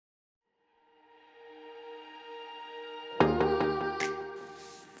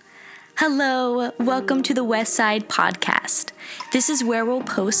Hello, welcome to the West Side Podcast. This is where we'll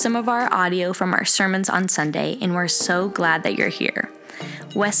post some of our audio from our sermons on Sunday, and we're so glad that you're here.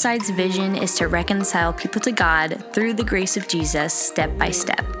 Westside's vision is to reconcile people to God through the grace of Jesus step by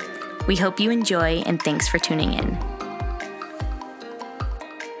step. We hope you enjoy, and thanks for tuning in.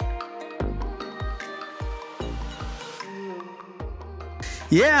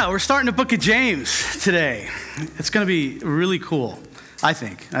 Yeah, we're starting the book of James today. It's going to be really cool, I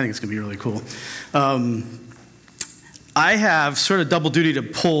think. I think it's going to be really cool. I have sort of double duty to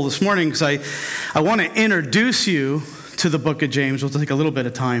pull this morning because I want to introduce you to the book of James. We'll take a little bit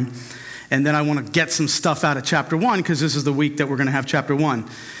of time. And then I want to get some stuff out of chapter 1 because this is the week that we're going to have chapter 1.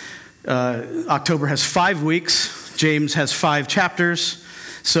 October has 5 weeks. James has 5 chapters.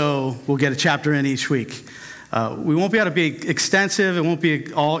 So we'll get a chapter in each week. We won't be able to be extensive. It won't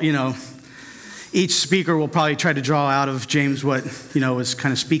be all, each speaker will probably try to draw out of James what, is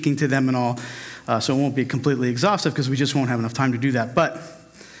kind of speaking to them and all. So it won't be completely exhaustive because we just won't have enough time to do that. But,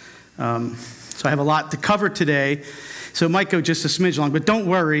 so I have a lot to cover today. So it might go just a smidge long, but don't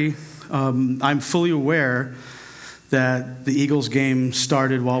worry. I'm fully aware that the Eagles game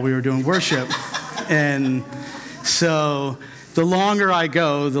started while we were doing worship. And so the longer I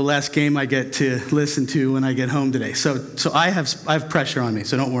go, the less game I get to listen to when I get home today. So I have pressure on me,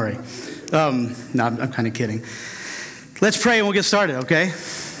 so don't worry. No, I'm kind of kidding. Let's pray and we'll get started, okay?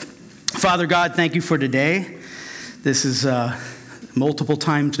 Father God, thank you for today. This is multiple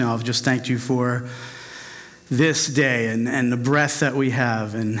times now I've just thanked you for this day and the breath that we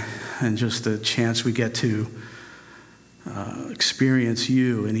have and just the chance we get to experience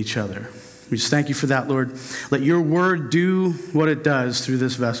you and each other. We just thank you for that, Lord. Let your word do what it does through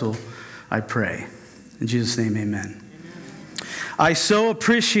this vessel, I pray. In Jesus' name, amen. I so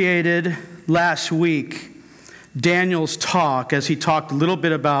appreciated last week Daniel's talk as he talked a little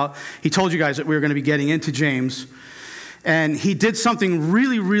bit about, he told you guys that we were going to be getting into James. And he did something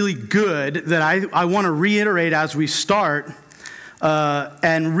really, really good that I want to reiterate as we start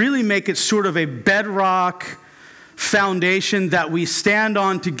and really make it sort of a bedrock foundation that we stand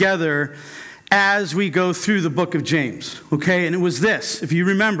on together as we go through the book of James, okay? And it was this, if you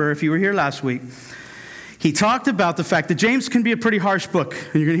remember, if you were here last week, he talked about the fact that James can be a pretty harsh book,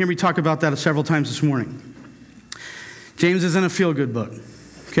 and you're going to hear me talk about that several times this morning. James isn't a feel-good book,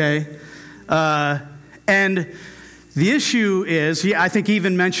 okay? And the issue is, I think he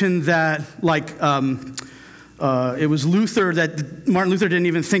even mentioned that, it was Martin Luther didn't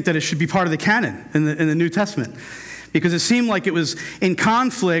even think that it should be part of the canon in the New Testament, because it seemed like it was in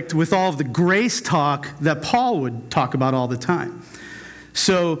conflict with all of the grace talk that Paul would talk about all the time.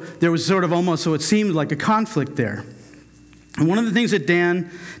 So there was sort of almost, so it seemed like a conflict there. And one of the things that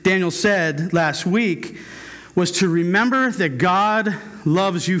Daniel said last week was to remember that God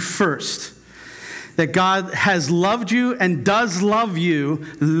loves you first. That God has loved you and does love you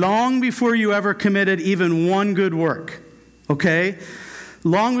long before you ever committed even one good work. Okay?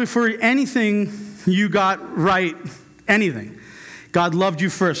 Long before anything you got right, anything. God loved you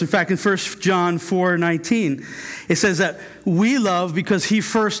first. In fact, in 1 John 4:19, it says that we love because he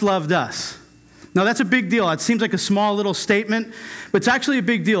first loved us. Now, that's a big deal. It seems like a small little statement, but it's actually a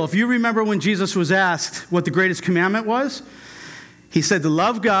big deal. If you remember when Jesus was asked what the greatest commandment was, he said to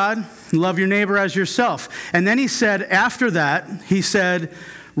love God and love your neighbor as yourself. And then he said, after that, he said,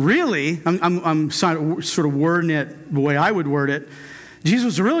 really, I'm sort of wording it the way I would word it, Jesus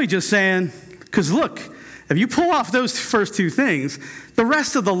was really just saying, because look, if you pull off those first two things, the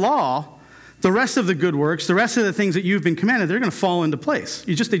rest of the law, the rest of the good works, the rest of the things that you've been commanded, they're going to fall into place.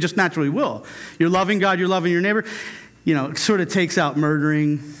 They just naturally will. You're loving God, you're loving your neighbor. It sort of takes out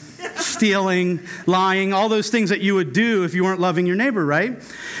murdering, stealing, lying, all those things that you would do if you weren't loving your neighbor, right?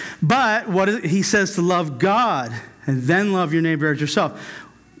 But he says to love God and then love your neighbor as yourself.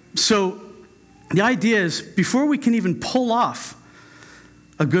 So the idea is before we can even pull off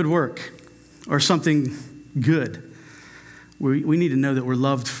a good work or something good, we need to know that we're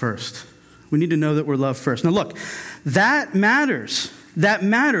loved first. We need to know that we're loved first. Now look, that matters. That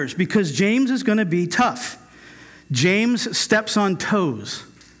matters because James is going to be tough. James steps on toes.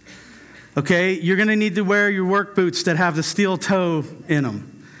 Okay, you're going to need to wear your work boots that have the steel toe in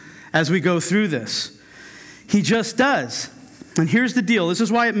them as we go through this. He just does. And here's the deal. This is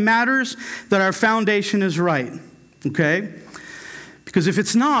why it matters that our foundation is right. Okay? Because if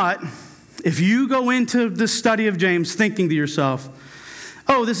it's not, if you go into the study of James thinking to yourself,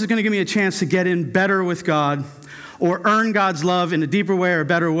 oh, this is going to give me a chance to get in better with God or earn God's love in a deeper way or a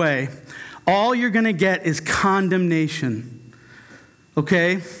better way, all you're going to get is condemnation.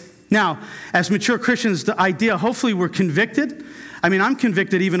 Okay? Now, as mature Christians, the idea, hopefully we're convicted. I mean, I'm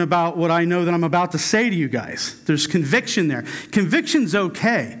convicted even about what I know that I'm about to say to you guys. There's conviction there. Conviction's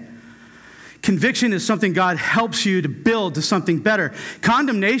okay. Conviction is something God helps you to build to something better.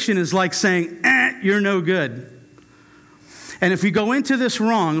 Condemnation is like saying, you're no good. And if we go into this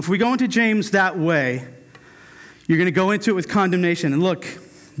wrong, if we go into James that way, you're going to go into it with condemnation. And look,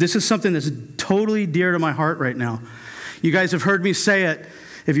 this is something that's totally dear to my heart right now. You guys have heard me say it.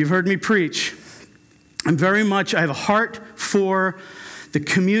 If you've heard me preach, I have a heart for the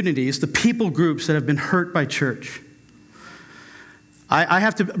communities, the people groups that have been hurt by church. I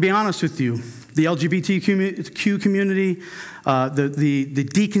have to be honest with you. The LGBTQ community, the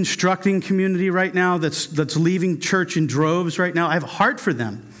deconstructing community right now that's leaving church in droves right now, I have a heart for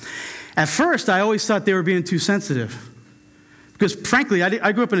them. At first, I always thought they were being too sensitive. Because frankly,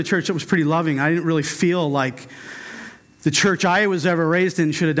 I grew up in a church that was pretty loving. I didn't really feel like the church I was ever raised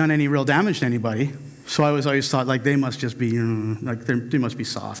in should have done any real damage to anybody. So I always thought like they must just be, like they must be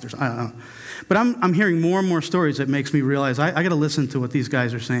soft or something. I don't know. But I'm hearing more and more stories that makes me realize I got to listen to what these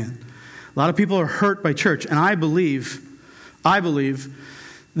guys are saying. A lot of people are hurt by church, and I believe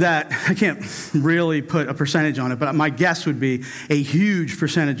that, I can't really put a percentage on it, but my guess would be a huge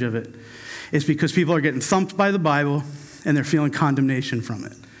percentage of it is because people are getting thumped by the Bible and they're feeling condemnation from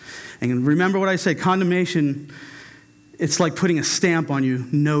it. And remember what I said, condemnation, it's like putting a stamp on you,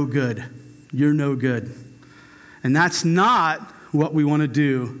 no good. You're no good. And that's not what we want to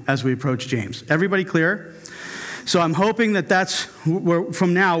do as we approach James. Everybody clear? So I'm hoping that that's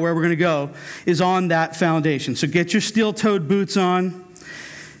from now where we're going to go is on that foundation. So get your steel-toed boots on.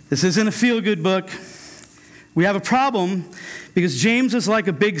 This isn't a feel-good book. We have a problem because James is like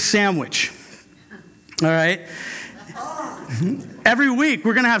a big sandwich. All right? Every week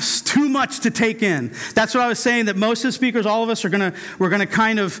we're going to have too much to take in. That's what I was saying, that most of the speakers, all of us, we're going to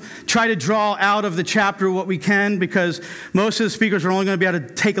kind of try to draw out of the chapter what we can, because most of the speakers are only going to be able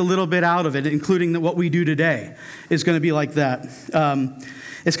to take a little bit out of it, including what we do today is going to be like that.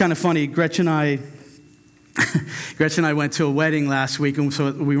 It's kind of funny. Gretchen and I went to a wedding last week, and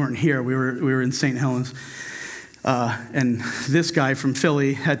so we weren't here. We were in St. Helens. And this guy from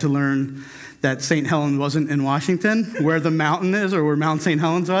Philly had to learn that St. Helens wasn't in Washington, where the mountain is, or where Mount St.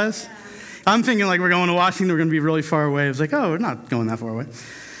 Helens was. I'm thinking like we're going to Washington, we're going to be really far away. I was like, we're not going that far away.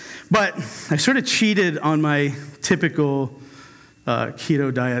 But I sort of cheated on my typical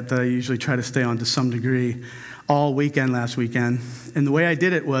keto diet that I usually try to stay on to some degree all weekend last weekend. And the way I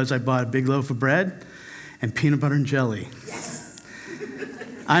did it was I bought a big loaf of bread and peanut butter and jelly. Yes.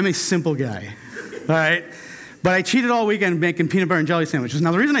 I'm a simple guy, all right? But I cheated all weekend making peanut butter and jelly sandwiches.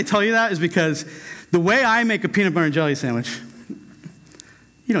 Now, the reason I tell you that is because the way I make a peanut butter and jelly sandwich,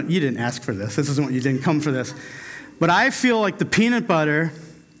 you didn't ask for this. This isn't what you didn't come for this. But I feel like the peanut butter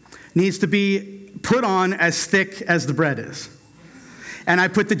needs to be put on as thick as the bread is. And I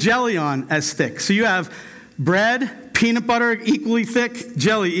put the jelly on as thick. So you have bread, peanut butter equally thick,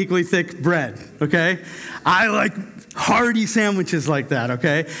 jelly equally thick, bread, okay? I like hearty sandwiches like that,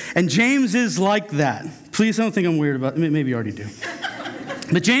 okay? And James is like that. Please don't think I'm weird about it. Maybe you already do.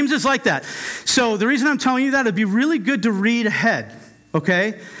 But James is like that. So the reason I'm telling you that, it'd be really good to read ahead,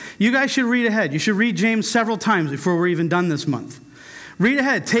 okay? You guys should read ahead. You should read James several times before we're even done this month. Read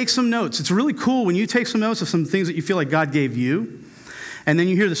ahead. Take some notes. It's really cool when you take some notes of some things that you feel like God gave you, and then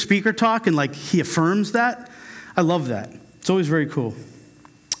you hear the speaker talk and like he affirms that. I love that. It's always very cool.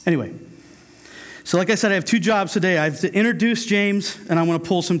 Anyway, so like I said, I have two jobs today. I have to introduce James, and I want to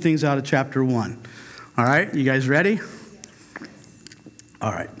pull some things out of chapter 1. All right, you guys ready?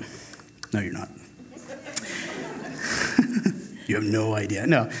 All right. No, you're not. You have no idea.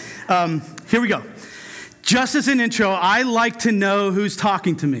 No. Here we go. Just as an intro, I like to know who's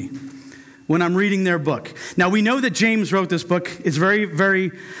talking to me when I'm reading their book. Now, we know that James wrote this book. It's very,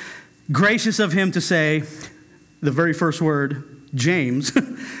 very gracious of him to say the very first word, James,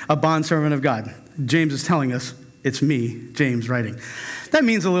 a bondservant of God. James is telling us, it's me, James, writing. That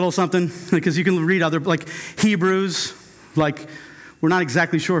means a little something, because you can read other, like Hebrews, like we're not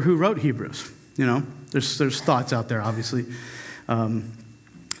exactly sure who wrote Hebrews. There's thoughts out there, obviously.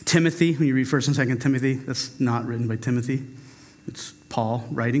 Timothy, when you read 1st and 2nd Timothy, that's not written by Timothy. It's Paul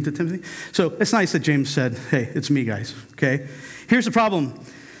writing to Timothy. So it's nice that James said, hey, it's me, guys, okay? Here's the problem,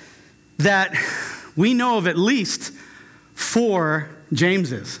 that we know of at least 4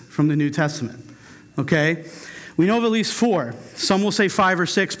 Jameses from the New Testament, okay? We know of at least 4. Some will say 5 or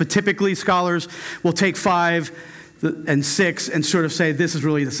 6, but typically scholars will take 5 and 6 and sort of say this is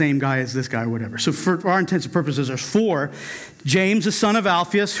really the same guy as this guy or whatever. So for our intents and purposes, there's 4. James, the son of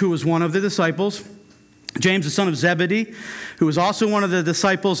Alphaeus, who was one of the disciples. James, the son of Zebedee, who was also one of the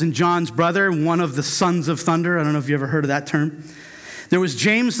disciples and John's brother, one of the sons of thunder. I don't know if you ever heard of that term. There was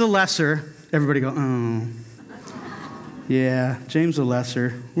James the Lesser. Everybody go, oh. Yeah, James the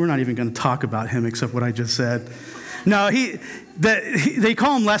Lesser. We're not even going to talk about him except what I just said. No, they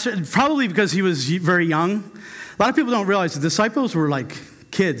call him Lesser probably because he was very young. A lot of people don't realize the disciples were like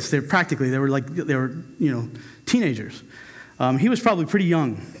kids. They were teenagers. He was probably pretty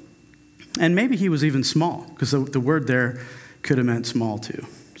young. And maybe he was even small, because the word there could have meant small too.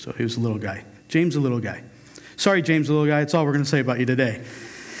 So he was a little guy. James, the little guy. Sorry, James, the little guy. That's all we're going to say about you today.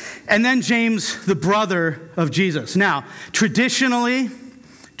 And then James, the brother of Jesus. Now, traditionally,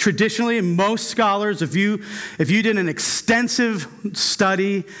 most scholars, if you did an extensive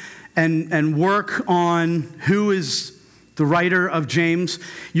study and work on who is the writer of James,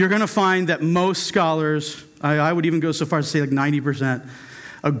 you're going to find that most scholars, I would even go so far as to say like 90%,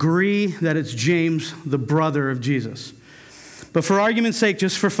 agree that it's James, the brother of Jesus. But for argument's sake,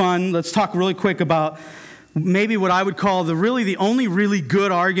 just for fun, let's talk really quick about maybe what I would call the only really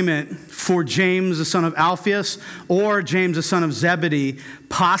good argument for James, the son of Alphaeus, or James, the son of Zebedee,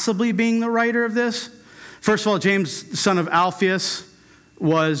 possibly being the writer of this. First of all, James, the son of Alphaeus,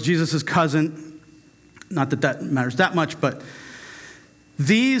 was Jesus' cousin. Not that matters that much, but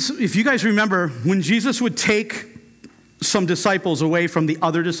if you guys remember, when Jesus would take some disciples away from the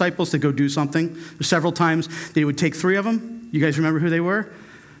other disciples to go do something, several times they would take 3 of them. You guys remember who they were?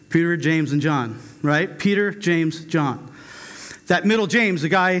 Peter, James, and John, right? Peter, James, John. That middle James, the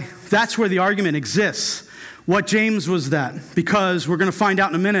guy, that's where the argument exists. What James was that? Because we're going to find out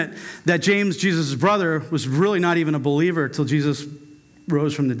in a minute that James, Jesus' brother, was really not even a believer till Jesus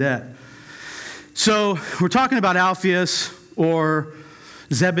rose from the dead. So we're talking about Alphaeus, or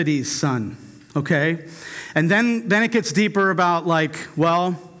Zebedee's son, okay? And then it gets deeper about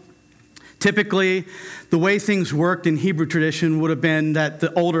typically the way things worked in Hebrew tradition would have been that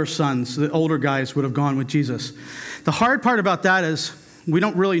the older sons, the older guys would have gone with Jesus. The hard part about that is we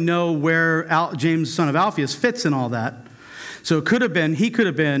don't really know where James, son of Alphaeus, fits in all that. So he could have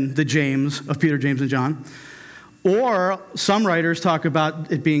been the James of Peter, James, and John. Or some writers talk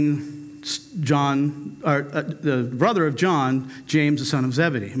about it being John, or the brother of John, James, the son of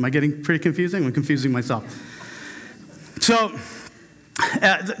Zebedee. Am I getting pretty confusing? I'm confusing myself. So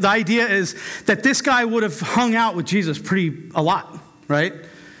the idea is that this guy would have hung out with Jesus a lot, right?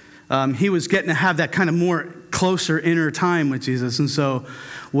 He was getting to have that kind of more closer inner time with Jesus. And so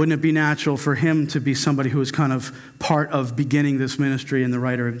wouldn't it be natural for him to be somebody who was kind of part of beginning this ministry and the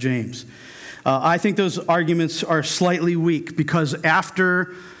writer of James? I think those arguments are slightly weak because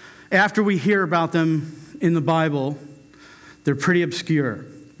after we hear about them in the Bible, they're pretty obscure.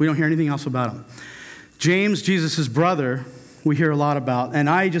 We don't hear anything else about them. James, Jesus' brother, we hear a lot about, and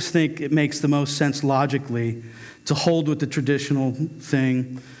I just think it makes the most sense logically to hold with the traditional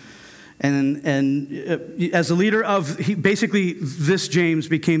thing. And as a leader basically this James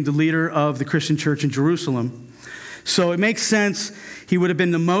became the leader of the Christian church in Jerusalem. So it makes sense he would have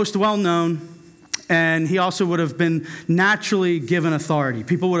been the most well-known, and he also would have been naturally given authority.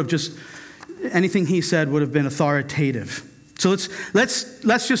 People would have just, anything he said would have been authoritative. So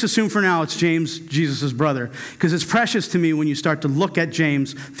let's just assume for now it's James, Jesus' brother, because it's precious to me when you start to look at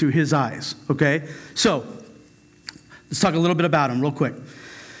James through his eyes, okay? So let's talk a little bit about him real quick.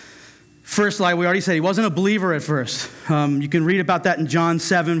 First, like we already said, he wasn't a believer at first. You can read about that in John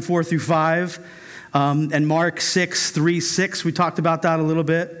 7, 4 through 5, and Mark 6, 3, 6. We talked about that a little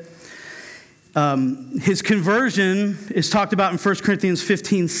bit. His conversion is talked about in 1 Corinthians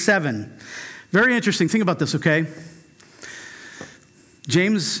 15, 7. Very interesting. Think about this, okay?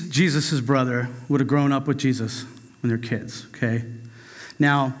 James, Jesus' brother, would have grown up with Jesus when they're kids, okay?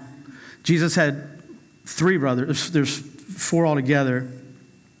 Now, Jesus had 3 brothers. There's 4 altogether.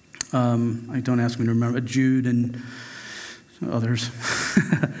 Don't ask me to remember. Jude and others.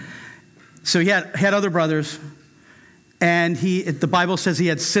 So he had other brothers. And the Bible says he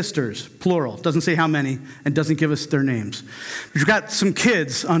had sisters, plural. Doesn't say how many, and doesn't give us their names. We've got some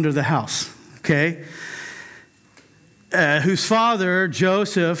kids under the house, okay? Whose father,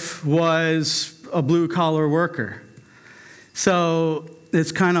 Joseph, was a blue-collar worker. So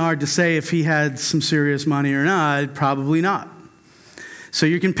it's kind of hard to say if he had some serious money or not. Probably not. So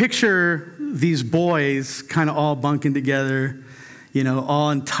you can picture these boys kind of all bunking together,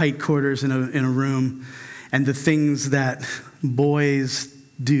 all in tight quarters in a room, and the things that boys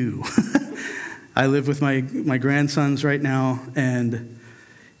do. I live with my grandsons right now, and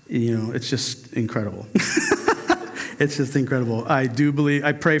it's just incredible. It's just incredible. I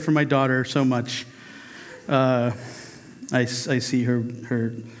pray for my daughter so much. I see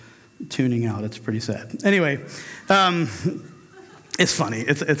her tuning out. It's pretty sad. Anyway, it's funny.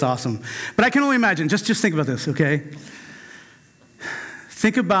 It's awesome. But I can only imagine. Just think about this, okay?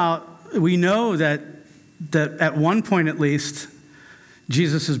 Think about, we know that at one point at least,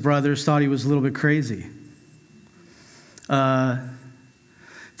 Jesus' brothers thought he was a little bit crazy.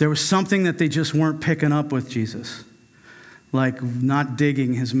 There was something that they just weren't picking up with Jesus, like not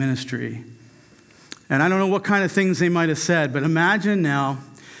digging his ministry. And I don't know what kind of things they might have said, but imagine now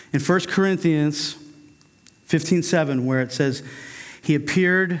in 1 Corinthians 15:7, where it says, he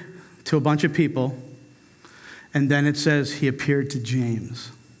appeared to a bunch of people, and then it says he appeared to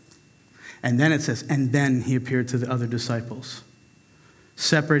James. And then it says, and then he appeared to the other disciples,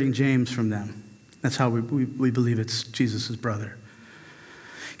 separating James from them. That's how we believe it's Jesus' brother.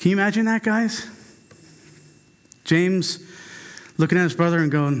 Can you imagine that, guys? James looking at his brother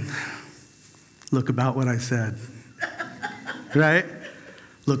and going, look about what I said. Right?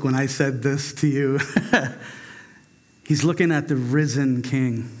 Look when I said this to you. He's looking at the risen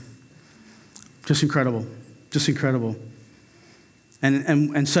king. Just incredible. Just incredible.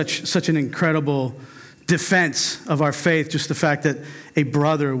 And such an incredible defense of our faith, just the fact that a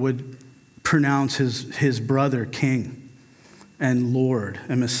brother would pronounce his brother king and Lord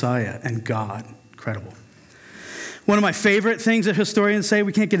and Messiah and God. Incredible. One of my favorite things that historians say,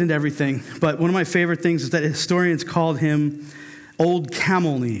 we can't get into everything, but one of my favorite things is that historians called him Old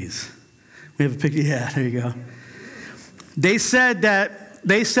Camel Knees. We have a picture. Yeah, there you go. They said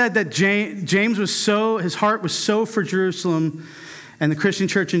that James was his heart was so for Jerusalem and the Christian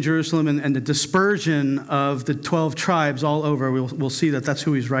church in Jerusalem and the dispersion of the 12 tribes all over. We'll see that that's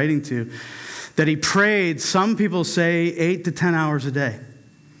who he's writing to. That he prayed, some people say, 8 to 10 hours a day.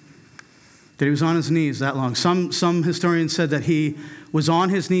 That he was on his knees that long. Some historians said that he was on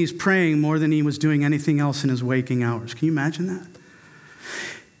his knees praying more than he was doing anything else in his waking hours. Can you imagine that?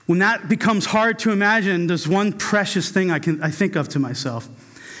 When that becomes hard to imagine, there's one precious thing I think of to myself.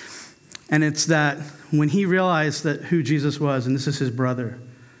 And it's that when he realized that who Jesus was, and this is his brother,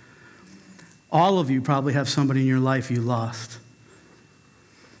 all of you probably have somebody in your life you lost.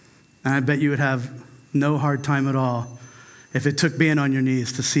 And I bet you would have no hard time at all if it took being on your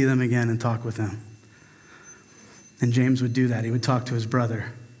knees to see them again and talk with them. And James would do that. He would talk to his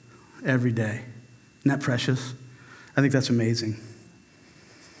brother every day. Isn't that precious? I think that's amazing.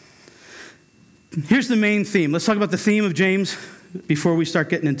 Here's the main theme. Let's talk about the theme of James before we start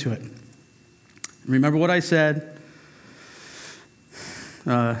getting into it. Remember what I said.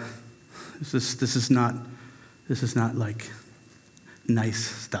 This is not like nice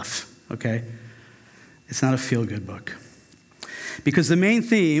stuff, okay? It's not a feel-good book. Because the main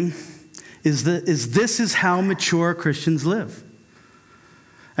theme is this is how mature Christians live.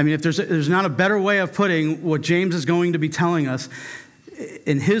 I mean, if there's not a better way of putting what James is going to be telling us,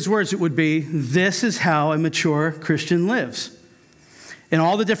 in his words, it would be, this is how a mature Christian lives. In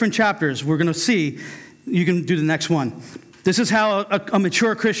all the different chapters, we're going to see, you can do the next one. This is how a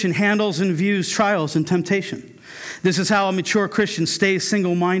mature Christian handles and views trials and temptation. This is how a mature Christian stays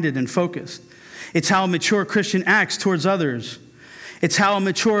single-minded and focused. It's how a mature Christian acts towards others. It's how a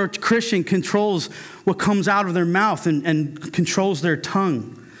mature Christian controls what comes out of their mouth and controls their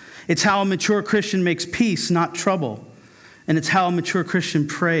tongue. It's how a mature Christian makes peace, not trouble. And it's how a mature Christian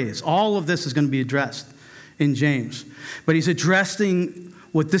prays. All of this is going to be addressed in James. But he's addressing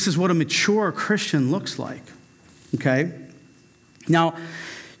this is what a mature Christian looks like. Okay? Now,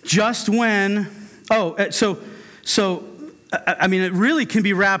 just when, I mean, it really can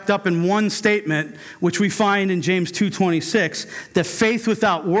be wrapped up in one statement, which we find in James 2:26, that faith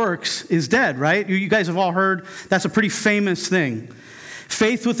without works is dead, right? You guys have all heard, that's a pretty famous thing.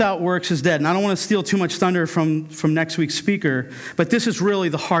 Faith without works is dead. And I don't want to steal too much thunder from next week's speaker, but this is really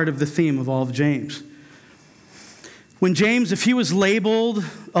the heart of the theme of all of James. When James, if he was labeled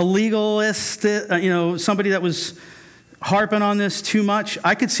a legalist, somebody that was harping on this too much,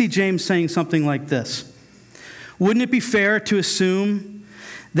 I could see James saying something like this. Wouldn't it be fair to assume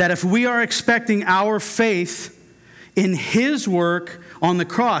that if we are expecting our faith in his work on the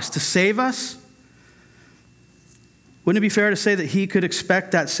cross to save us, wouldn't it be fair to say that he could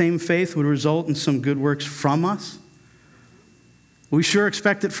expect that same faith would result in some good works from us? We sure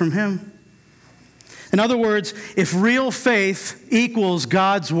expect it from him. In other words, if real faith equals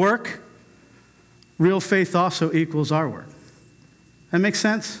God's work, real faith also equals our work. That makes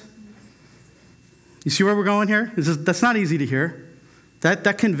sense? You see where we're going here? That's not easy to hear.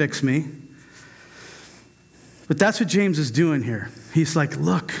 That convicts me. But that's what James is doing here. He's like,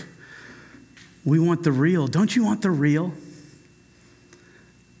 look, we want the real. Don't you want the real?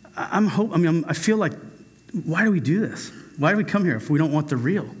 I feel like, why do we do this? Why do we come here if we don't want the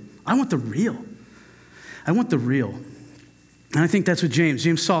real? I want the real. I want the real. And I think that's what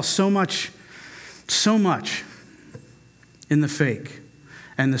James saw so much in the fake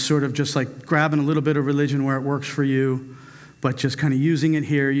and the sort of just like grabbing a little bit of religion where it works for you, but just kind of using it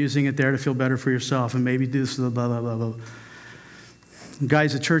here, using it there to feel better for yourself and maybe do this, blah, blah, blah, blah.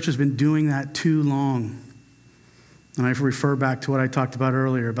 Guys, the church has been doing that too long. And I refer back to what I talked about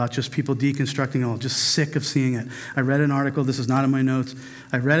earlier about just people deconstructing all, just sick of seeing it. I read an article, this is not in my notes.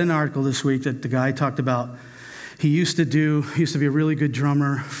 I read an article this week that the guy talked about, he used to be a really good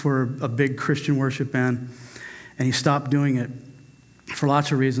drummer for a big Christian worship band, and he stopped doing it for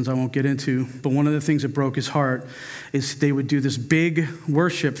lots of reasons I won't get into. But one of the things that broke his heart is they would do this big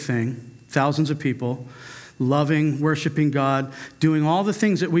worship thing, thousands of people, loving, worshiping God, doing all the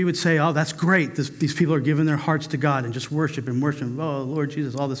things that we would say, oh, that's great. These people are giving their hearts to God and just worship, oh, Lord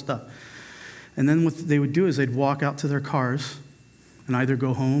Jesus, all this stuff. And then what they would do is they'd walk out to their cars and either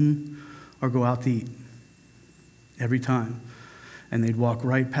go home or go out to eat every time. And they'd walk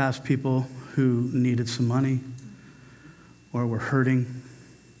right past people who needed some money or were hurting.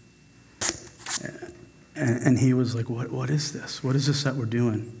 And he was like, what is this? What is this that we're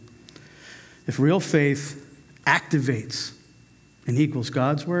doing? If real faith activates and equals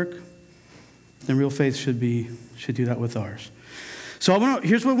God's work, then real faith should do that with ours. So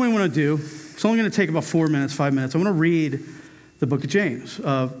here's what we want to do. It's only going to take about 4 minutes, 5 minutes. I want to read the book of James,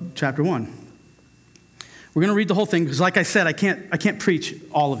 chapter 1. We're going to read the whole thing because, like I said, I can't preach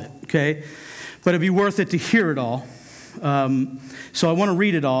all of it, okay? But it'd be worth it to hear it all. So I want to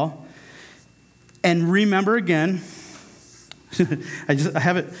read it all. And remember again, I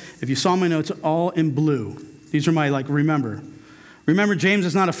have it, if you saw my notes, all in blue. These are my, remember. Remember, James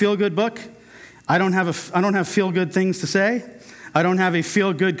is not a feel-good book. I don't have feel-good things to say. I don't have a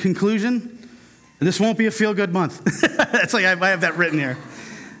feel-good conclusion. And this won't be a feel-good month. That's I have that written here.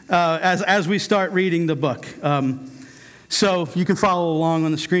 As we start reading the book. So you can follow along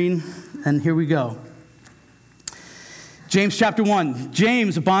on the screen, and here we go. James chapter 1.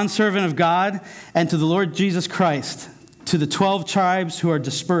 James, a bondservant of God, and to the Lord Jesus Christ, to the 12 tribes who are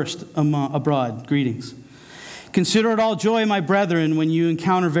dispersed abroad, greetings. Consider it all joy, my brethren, when you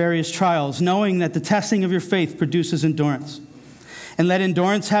encounter various trials, knowing that the testing of your faith produces endurance. And let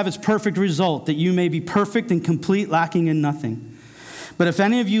endurance have its perfect result, that you may be perfect and complete, lacking in nothing. But if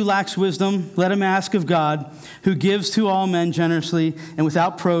any of you lacks wisdom, let him ask of God, who gives to all men generously and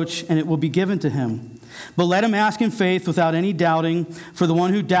without reproach, and it will be given to him. But let him ask in faith without any doubting, for the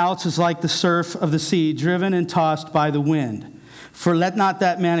one who doubts is like the surf of the sea, driven and tossed by the wind. For let not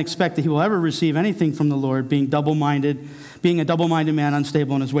that man expect that he will ever receive anything from the Lord, being a double-minded man,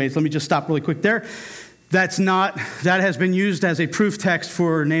 unstable in his ways. Let me just stop really quick there. That has been used as a proof text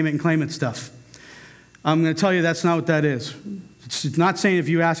for name it and claim it stuff. I'm going to tell you that's not what that is. It's not saying if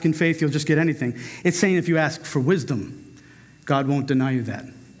you ask in faith, you'll just get anything. It's saying if you ask for wisdom, God won't deny you that.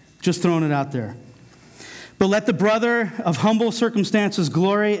 Just throwing it out there. But let the brother of humble circumstances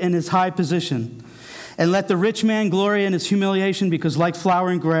glory in his high position. And let the rich man glory in his humiliation, because like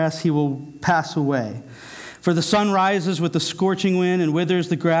flowering grass, he will pass away. For the sun rises with the scorching wind and withers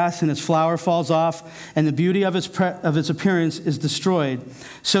the grass, and its flower falls off, and the beauty of its appearance is destroyed.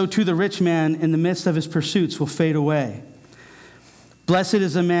 So too the rich man in the midst of his pursuits will fade away. Blessed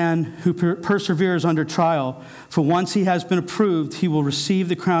is the man who perseveres under trial, for once he has been approved, he will receive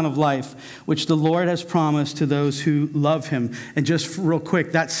the crown of life, which the Lord has promised to those who love him. And just real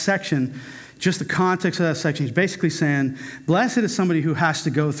quick, that section, just the context of that section, is basically saying, blessed is somebody who has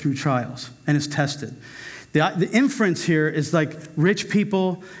to go through trials and is tested. The inference here is like rich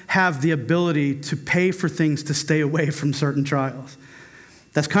people have the ability to pay for things to stay away from certain trials.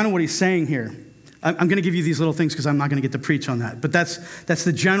 That's kind of what he's saying here. I'm going to give you these little things because I'm not going to get to preach on that. But that's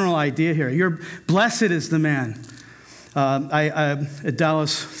the general idea here. You're blessed is the man. A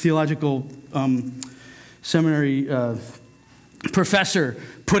Dallas Theological Seminary professor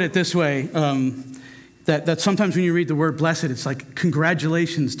put it this way, that sometimes when you read the word blessed, it's like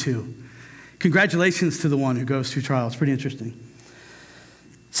congratulations to. Congratulations to the one who goes through trials. Pretty interesting.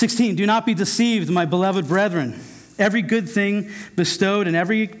 16, do not be deceived, my beloved brethren. Every good thing bestowed and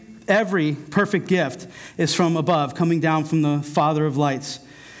every perfect gift is from above, coming down from the Father of lights,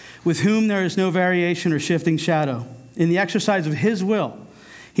 with whom there is no variation or shifting shadow. In the exercise of his will,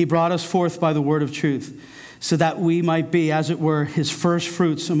 he brought us forth by the word of truth, so that we might be, as it were, his first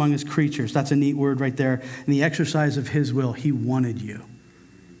fruits among his creatures. That's a neat word right there. In the exercise of his will, he wanted you.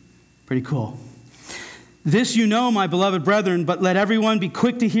 Pretty cool. This you know, my beloved brethren, but let everyone be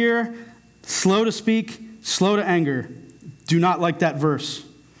quick to hear, slow to speak, slow to anger. Do not like that verse.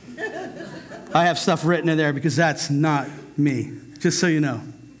 I have stuff written in there because that's not me, just so you know.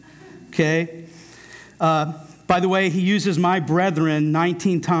 Okay? By the way, he uses my brethren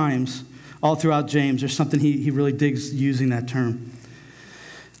 19 times all throughout James. There's something he really digs using that term.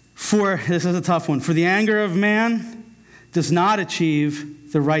 This is a tough one. For the anger of man does not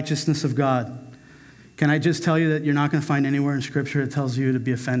achieve the righteousness of God. Can I just tell you that you're not going to find anywhere in Scripture that tells you to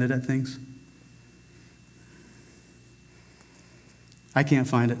be offended at things? I can't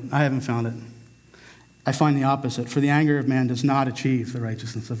find it. I haven't found it. I find the opposite. For the anger of man does not achieve the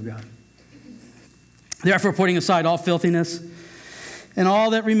righteousness of God. Therefore, putting aside all filthiness and all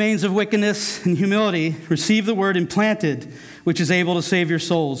that remains of wickedness and humility, receive the word implanted, which is able to save your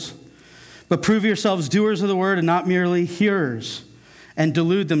souls. But prove yourselves doers of the word and not merely hearers, and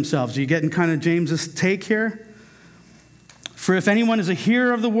delude themselves. Are you getting kind of James's take here? For if anyone is a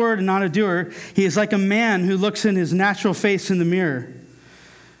hearer of the word and not a doer, he is like a man who looks in his natural face in the mirror.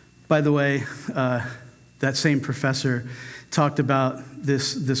 By the way, that same professor talked about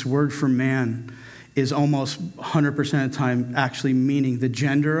this word for man is almost 100% of the time actually meaning the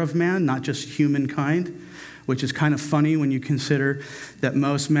gender of man, not just humankind, which is kind of funny when you consider that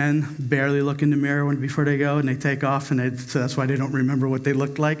most men barely look in the mirror before they go and they take off, and so that's why they don't remember what they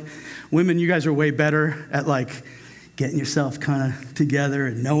looked like. Women, you guys are way better at like getting yourself kind of together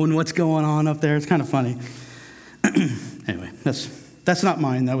and knowing what's going on up there. It's kind of funny. Anyway, that's not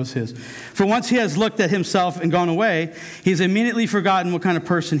mine. That was his. For once he has looked at himself and gone away, he's immediately forgotten what kind of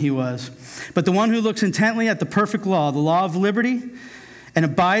person he was. But the one who looks intently at the perfect law, the law of liberty, and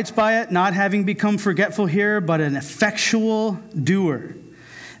abides by it, not having become forgetful hearer, but an effectual doer,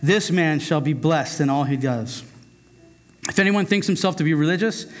 this man shall be blessed in all he does. If anyone thinks himself to be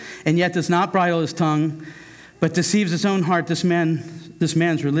religious and yet does not bridle his tongue, but deceives his own heart, this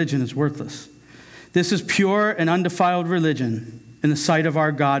man's religion is worthless. This is pure and undefiled religion in the sight of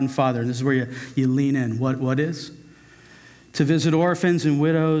our God and Father. This is where you lean in. What is? To visit orphans and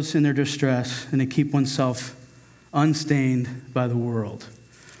widows in their distress and to keep oneself unstained by the world.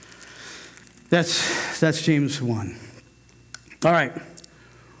 That's James 1. All right.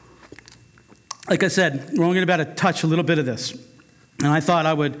 Like I said, we're only going to be able to touch a little bit of this. And I thought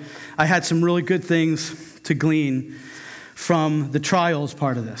I had some really good things to glean from the trials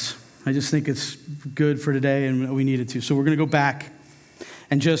part of this. I just think it's good for today and we needed to. So we're going to go back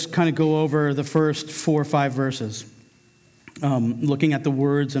and just kind of go over the first 4 or 5 verses, looking at the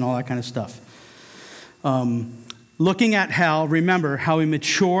words and all that kind of stuff. Looking at remember how a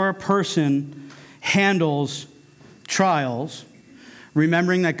mature person handles trials,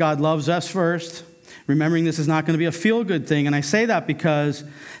 remembering that God loves us first, remembering this is not going to be a feel-good thing. And I say that because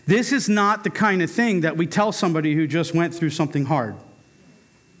this is not the kind of thing that we tell somebody who just went through something hard.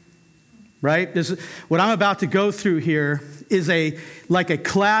 Right? What I'm about to go through here is like a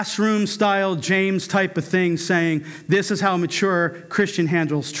classroom-style James type of thing saying, this is how a mature Christian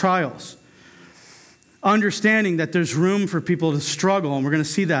handles trials. Understanding that there's room for people to struggle, and we're going to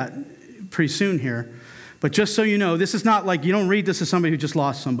see that pretty soon here. But just so you know, this is not like you don't read this as somebody who just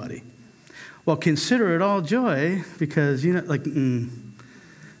lost somebody. Well, consider it all joy because,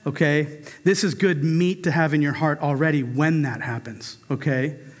 okay? This is good meat to have in your heart already when that happens,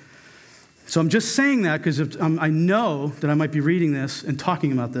 okay? So I'm just saying that because I know that I might be reading this and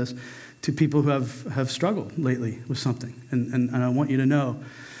talking about this to people who have struggled lately with something. And I want you to know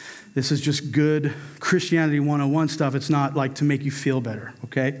this is just good Christianity 101 stuff. It's not like to make you feel better,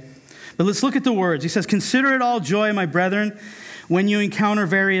 okay? But let's look at the words. He says, consider it all joy, my brethren, when you encounter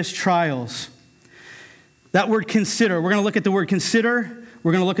various trials. That word consider, we're going to look at the word consider,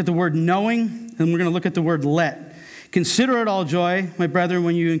 we're going to look at the word knowing, and we're going to look at the word let. Consider it all joy, my brethren,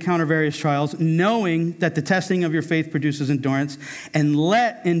 when you encounter various trials, knowing that the testing of your faith produces endurance, and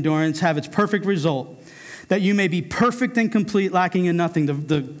let endurance have its perfect result, that you may be perfect and complete, lacking in nothing.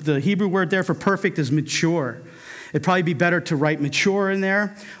 The Hebrew word there for perfect is mature. It'd probably be better to write mature in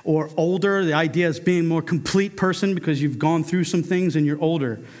there or older. The idea is being a more complete person because you've gone through some things and you're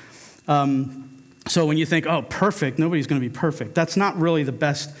older. So when you think, oh, perfect, nobody's going to be perfect. That's not really the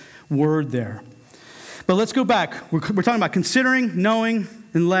best word there. But let's go back. We're talking about considering, knowing,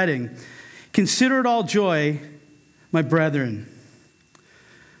 and letting. Consider it all joy, my brethren.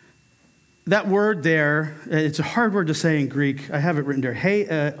 That word there, it's a hard word to say in Greek. I have it written there.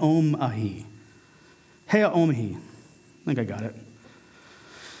 Heaomahi. Heaomahi. I think I got it.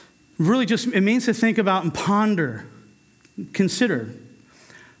 Really just, it means to think about and ponder. Consider.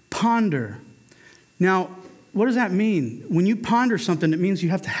 Ponder. Now, what does that mean? When you ponder something, it means you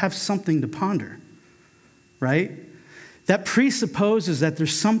have to have something to ponder. Right? That presupposes that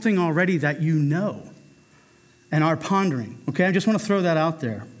there's something already that you know and are pondering. Okay, I just want to throw that out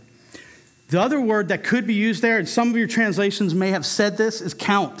there. The other word that could be used there, and some of your translations may have said this, is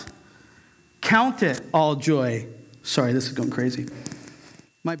count. Count it all joy. Sorry, this is going crazy.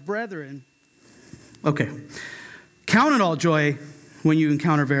 My brethren, okay. Count it all joy when you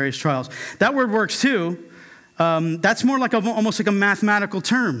encounter various trials. That word works too. That's more like almost like a mathematical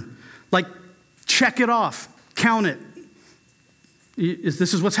term. Like, check it off. Count it.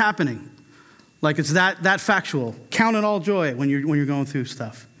 This is what's happening. Like, it's that factual. Count it all joy when you're going through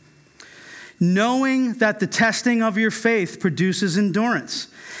stuff. Knowing that the testing of your faith produces endurance.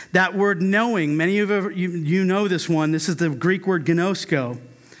 That word knowing, many of you know this one. This is the Greek word gnosko.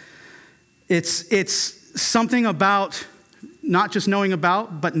 It's something about, not just knowing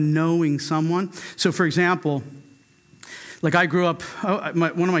about, but knowing someone. So for example, like I grew up,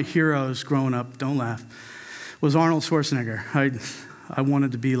 one of my heroes growing up, don't laugh, was Arnold Schwarzenegger. I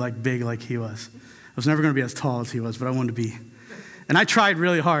wanted to be like big like he was. I was never going to be as tall as he was, but I wanted to be. And I tried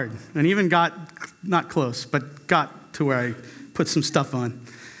really hard and even got, not close, but got to where I put some stuff on.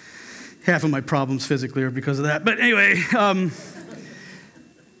 Half of my problems physically are because of that. But anyway,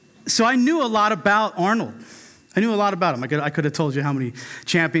 so I knew a lot about Arnold. I knew a lot about him. I could have told you how many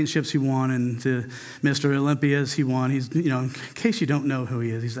championships he won and the Mr. Olympias he won. He's, in case you don't know who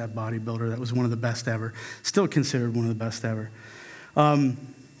he is, he's that bodybuilder that was one of the best ever. Still considered one of the best ever.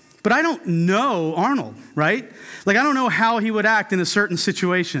 But I don't know Arnold, right? Like, I don't know how he would act in a certain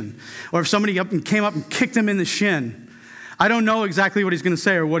situation. Or if somebody came up and kicked him in the shin. I don't know exactly what he's going to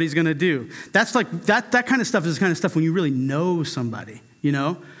say or what he's going to do. That's like, that kind of stuff is the kind of stuff when you really know somebody,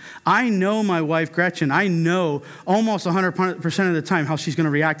 I know my wife, Gretchen. I know almost 100% of the time how she's going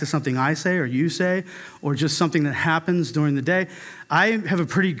to react to something I say or you say or just something that happens during the day. I have a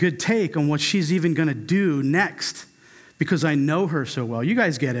pretty good take on what she's even going to do next because I know her so well. You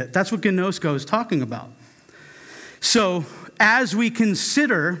guys get it. That's what gnosko is talking about. So as we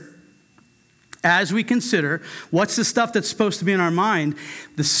consider what's the stuff that's supposed to be in our mind,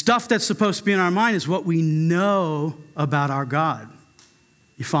 the stuff that's supposed to be in our mind is what we know about our God.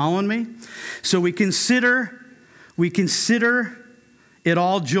 You following me? So we consider it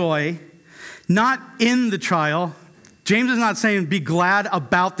all joy, not in the trial. James is not saying be glad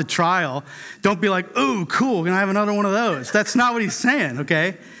about the trial. Don't be like, oh, cool, gonna have another one of those. That's not what he's saying,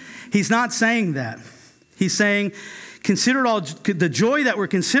 okay? He's not saying that. He's saying, consider it all, the joy that we're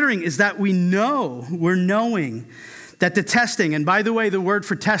considering is that we're knowing that the testing, and by the way, the word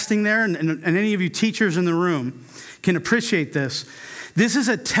for testing there, and any of you teachers in the room can appreciate this. This is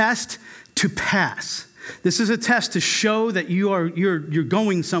a test to pass. This is a test to show that you're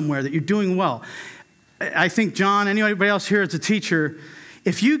going somewhere, that you're doing well. I think, John, anybody else here as a teacher,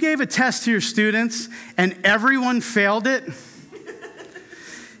 if you gave a test to your students and everyone failed it,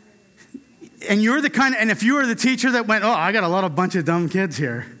 and if you were the teacher that went, oh, I got a bunch of dumb kids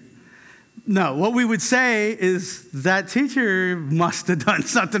here. No, what we would say is that teacher must have done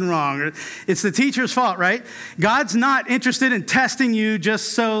something wrong. It's the teacher's fault, right? God's not interested in testing you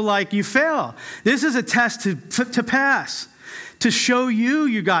just so you fail. This is a test to pass, to show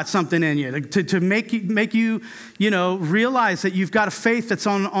you got something in you, to make you realize that you've got a faith that's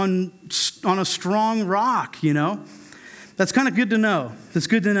on a strong rock. That's kind of good to know. That's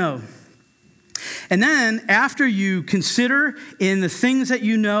good to know. And then after you consider in the things that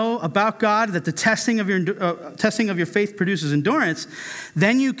you know about God that the testing of your faith produces endurance,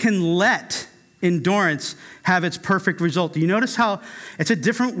 then you can let endurance have its perfect result. Do you notice how it's a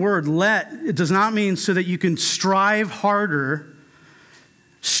different word? Let, it does not mean so that you can strive harder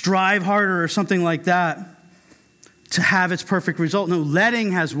or something like that to have its perfect result. No,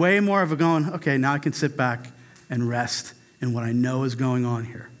 letting has way more of a going, okay, now I can sit back and rest in what I know is going on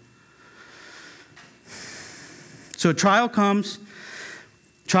here. So a trial comes,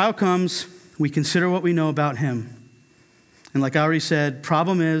 we consider what we know about him. And like I already said,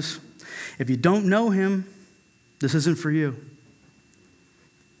 problem is, if you don't know him, this isn't for you.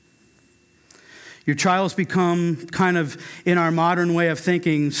 Your trials become kind of, in our modern way of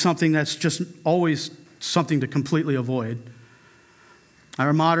thinking, something that's just always something to completely avoid.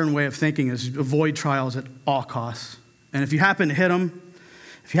 Our modern way of thinking is avoid trials at all costs. And if you happen to hit them,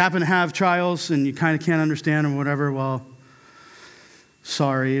 if you happen to have trials and you kind of can't understand them or whatever, well,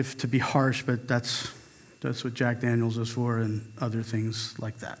 sorry to be harsh, but that's what Jack Daniels is for and other things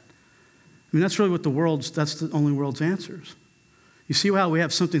like that. I mean, that's really what that's the only world's answers. You see how we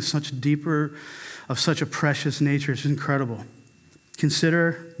have something such deeper, of such a precious nature. It's incredible.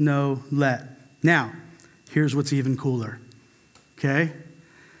 Consider, know, let. Now, here's what's even cooler, okay?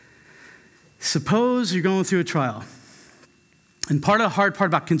 Suppose you're going through a trial. And the hard part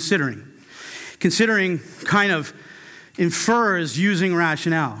about considering kind of infers using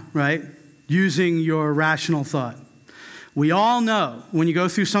rationale, right? Using your rational thought. We all know when you go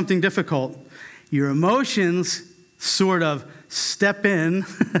through something difficult, your emotions sort of step in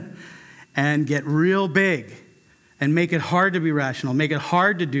and get real big and make it hard to be rational, make it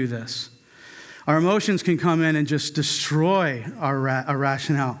hard to do this. Our emotions can come in and just destroy our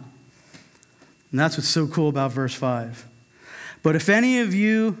rationale. And that's what's so cool about verse 5. But if any of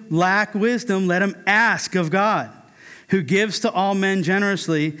you lack wisdom, let him ask of God, who gives to all men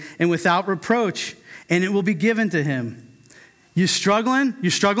generously and without reproach, and it will be given to him. You struggling?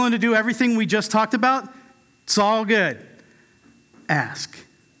 You're struggling to do everything we just talked about? It's all good. Ask.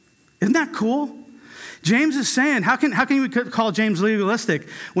 Isn't that cool? James is saying, how can we call James legalistic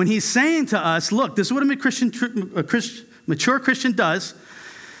when he's saying to us, look, this is what a mature Christian does.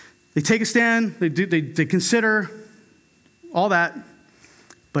 They take a stand, they consider all that.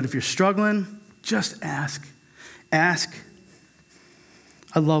 But if you're struggling, just ask. Ask.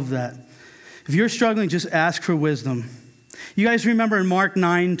 I love that. If you're struggling, just ask for wisdom. You guys remember in Mark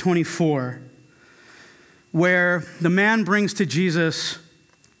 9:24, where the man brings to Jesus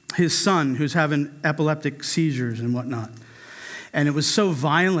his son who's having epileptic seizures and whatnot. And it was so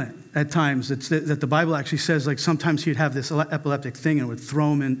violent at times that the Bible actually says, like, sometimes he'd have this epileptic thing and it would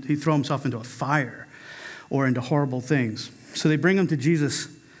he'd throw himself into a fire or into horrible things. So they bring him to Jesus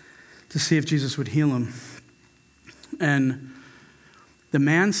to see if Jesus would heal him. And the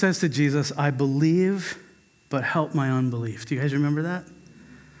man says to Jesus, I believe, but help my unbelief. Do you guys remember that?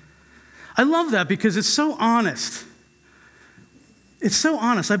 I love that because it's so honest. It's so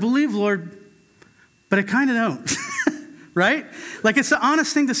honest. I believe, Lord, but I kind of don't. Right? Like, it's the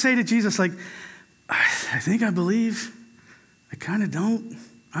honest thing to say to Jesus, like, I think I believe. I kind of don't.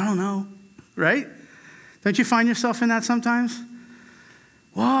 I don't know. Right? Don't you find yourself in that sometimes?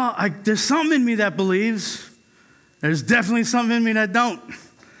 Well, there's something in me that believes. There's definitely something in me that don't.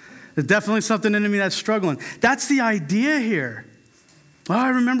 There's definitely something in me that's struggling. That's the idea here. Well, I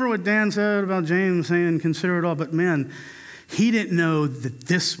remember what Dan said about James saying, consider it all. But man, he didn't know that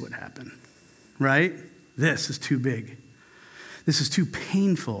this would happen, right? This is too big. This is too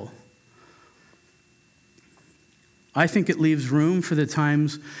painful. I think it leaves room for the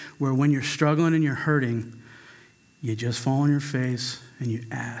times where when you're struggling and you're hurting, you just fall on your face and you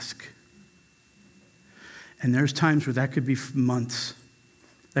ask. And there's times where that could be months.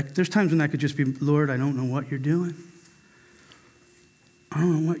 There's times when that could just be, Lord, I don't know what you're doing. I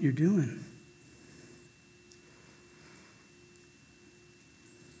don't know what you're doing.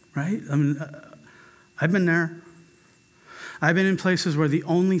 Right? I mean, I've been there. I've been in places where the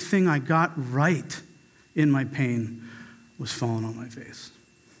only thing I got right in my pain was falling on my face.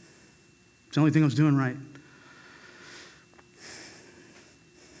 It's the only thing I was doing right.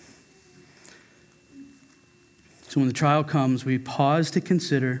 So when the trial comes, we pause to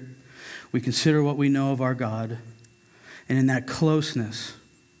consider. We consider what we know of our God. And in that closeness,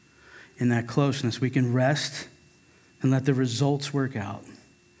 we can rest and let the results work out.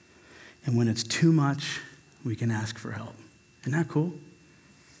 And when it's too much, we can ask for help. Isn't that cool?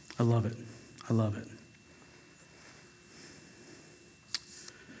 I love it. I love it.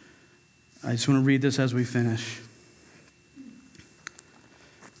 I just want to read this as we finish.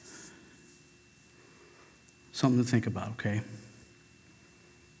 Something to think about, okay?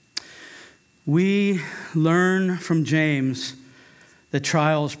 We learn from James that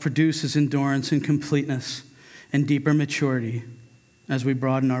trials produces endurance and completeness and deeper maturity as we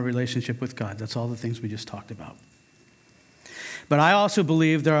broaden our relationship with God. That's all the things we just talked about. But I also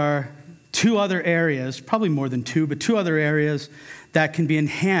believe there are two other areas, probably more than two, but two other areas that can be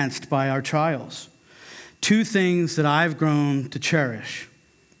enhanced by our trials. Two things that I've grown to cherish.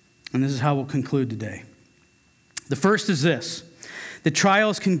 And this is how we'll conclude today. The first is this. The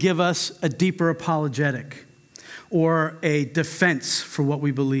trials can give us a deeper apologetic or a defense for what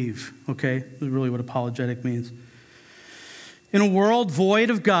we believe, okay? That's really what apologetic means. In a world void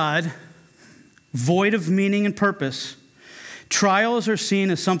of God, void of meaning and purpose, trials are seen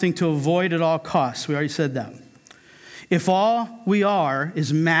as something to avoid at all costs. We already said that. If all we are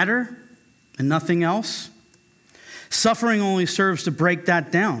is matter and nothing else, suffering only serves to break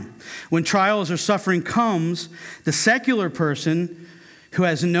that down. When trials or suffering comes, the secular person who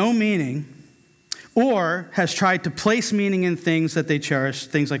has no meaning or has tried to place meaning in things that they cherish,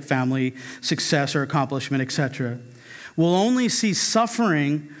 things like family, success, or accomplishment, etc., will only see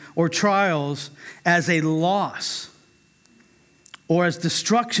suffering or trials as a loss or as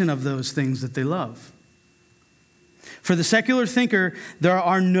destruction of those things that they love. For the secular thinker, there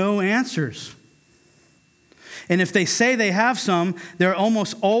are no answers. And if they say they have some, they're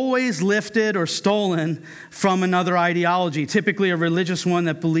almost always lifted or stolen from another ideology, typically a religious one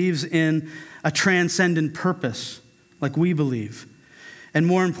that believes in a transcendent purpose, like we believe. and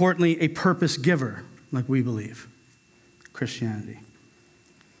more importantly, a purpose giver, like we believe, Christianity.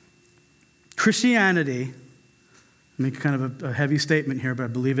 Christianity, I make kind of a heavy statement here, but I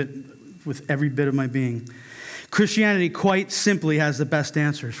believe it with every bit of my being. Christianity quite simply has the best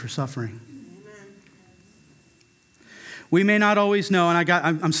answers for suffering. We may not always know, and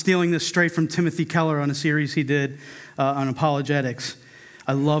I'm stealing this straight from Timothy Keller on a series he did on apologetics.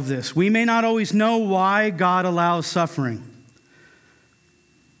 I love this. We may not always know why God allows suffering.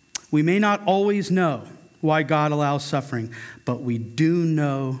 We may not always know why God allows suffering, but we do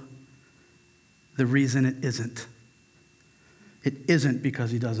know the reason it isn't. It isn't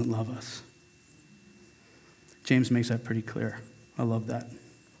because he doesn't love us. James makes that pretty clear. I love that.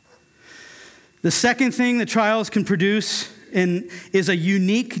 The second thing that trials can produce is a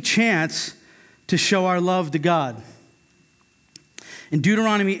unique chance to show our love to God. In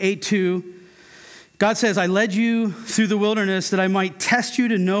Deuteronomy 8:2, God says, I led you through the wilderness that I might test you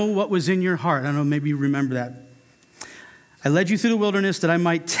to know what was in your heart. I don't know, maybe you remember that. I led you through the wilderness that I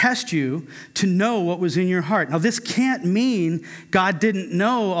might test you to know what was in your heart. Now, this can't mean God didn't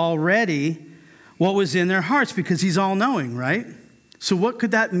know already what was in their hearts because he's all-knowing, right? So what could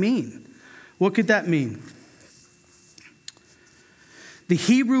that mean? What could that mean? The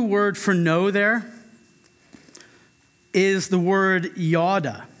Hebrew word for know there is the word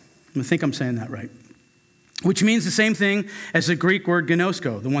yada. I think I'm saying that right. Which means the same thing as the Greek word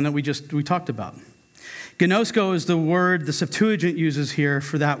gnosko, the one that we talked about. Gnosko is the word the Septuagint uses here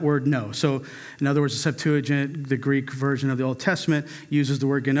for that word know. So, in other words, the Septuagint, the Greek version of the Old Testament, uses the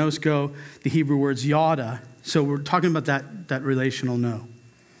word gnosko. The Hebrew word's yada. So we're talking about that relational know.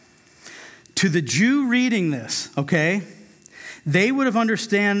 To the Jew reading this, okay, they would have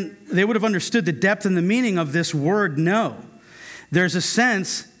understood the depth and the meaning of this word know. There's a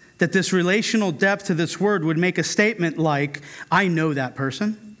sense that this relational depth to this word would make a statement like, I know that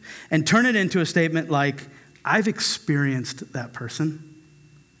person, and turn it into a statement like, I've experienced that person.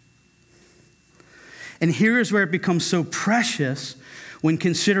 And here is where it becomes so precious when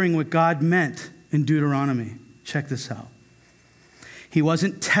considering what God meant in Deuteronomy. Check this out. He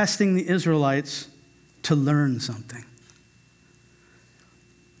wasn't testing the Israelites to learn something.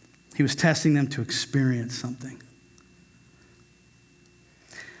 He was testing them to experience something.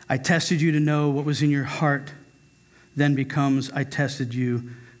 I tested you to know what was in your heart, then becomes, I tested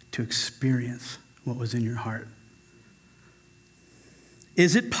you to experience what was in your heart.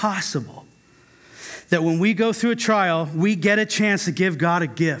 Is it possible that when we go through a trial, we get a chance to give God a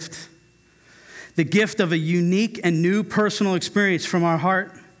gift? The gift of a unique and new personal experience from our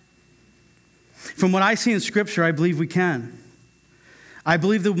heart? From what I see in Scripture, I believe we can. I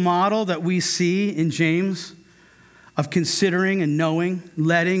believe the model that we see in James of considering and knowing,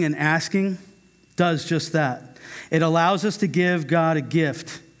 letting and asking, does just that. It allows us to give God a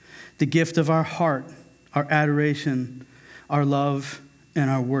gift, the gift of our heart, our adoration, our love, and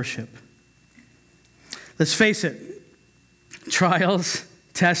our worship. Let's face it, trials,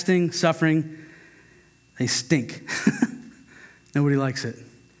 testing, suffering, they stink. Nobody likes it.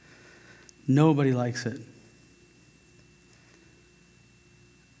 Nobody likes it.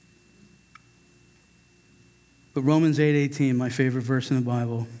 But Romans 8:18, my favorite verse in the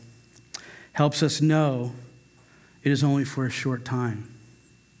Bible, helps us know it is only for a short time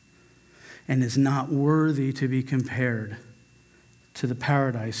and is not worthy to be compared to the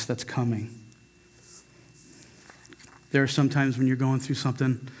paradise that's coming. There are some times when you're going through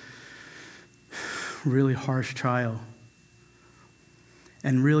something, really harsh trial,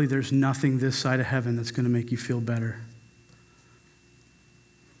 and really there's nothing this side of heaven that's going to make you feel better.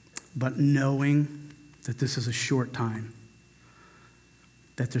 But knowing that this is a short time,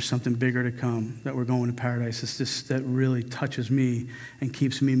 that there's something bigger to come, that we're going to paradise, it's just, that really touches me and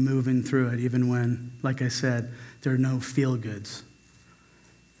keeps me moving through it, even when, like I said, there are no feel-goods.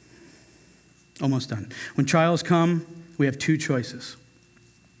 Almost done. When trials come, we have two choices.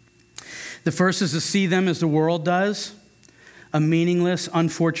 The first is to see them as the world does, a meaningless,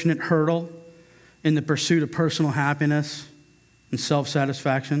 unfortunate hurdle in the pursuit of personal happiness and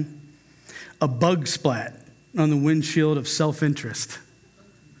self-satisfaction. A bug splat on the windshield of self-interest.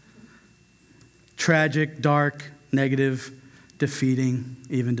 Tragic, dark, negative, defeating,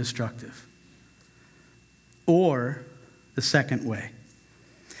 even destructive. Or the second way.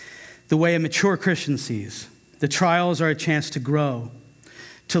 The way a mature Christian sees. The trials are a chance to grow,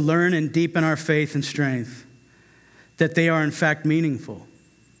 to learn and deepen our faith and strength, that they are in fact meaningful.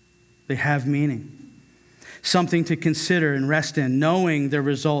 They have meaning. Something to consider and rest in, knowing their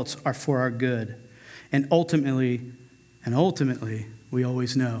results are for our good. And ultimately, we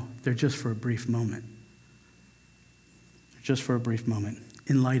always know they're just for a brief moment. just for a brief moment,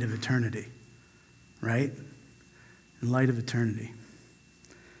 in light of eternity, right? In light of eternity.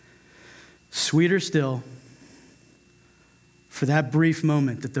 Sweeter still, for that brief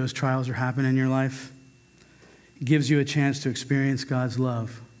moment that those trials are happening in your life, it gives you a chance to experience God's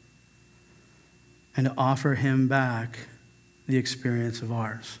love and to offer him back the experience of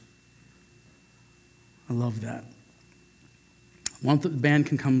ours. I love that. The band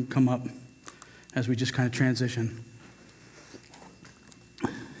can come up as we just kind of transition.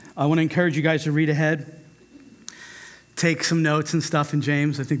 I want to encourage you guys to read ahead. Take some notes and stuff in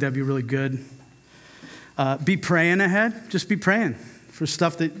James. I think that'd be really good. Be praying ahead. Just be praying for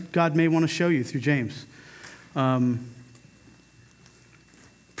stuff that God may want to show you through James.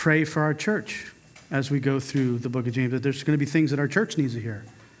 Pray for our church as we go through the book of James, that there's going to be things that our church needs to hear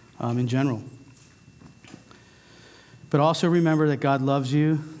in general. But also remember that God loves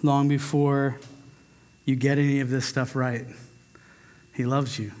you long before you get any of this stuff right. He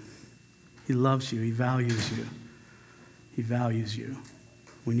loves you. He loves you. He values you. He values you.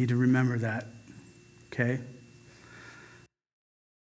 We need to remember that, okay?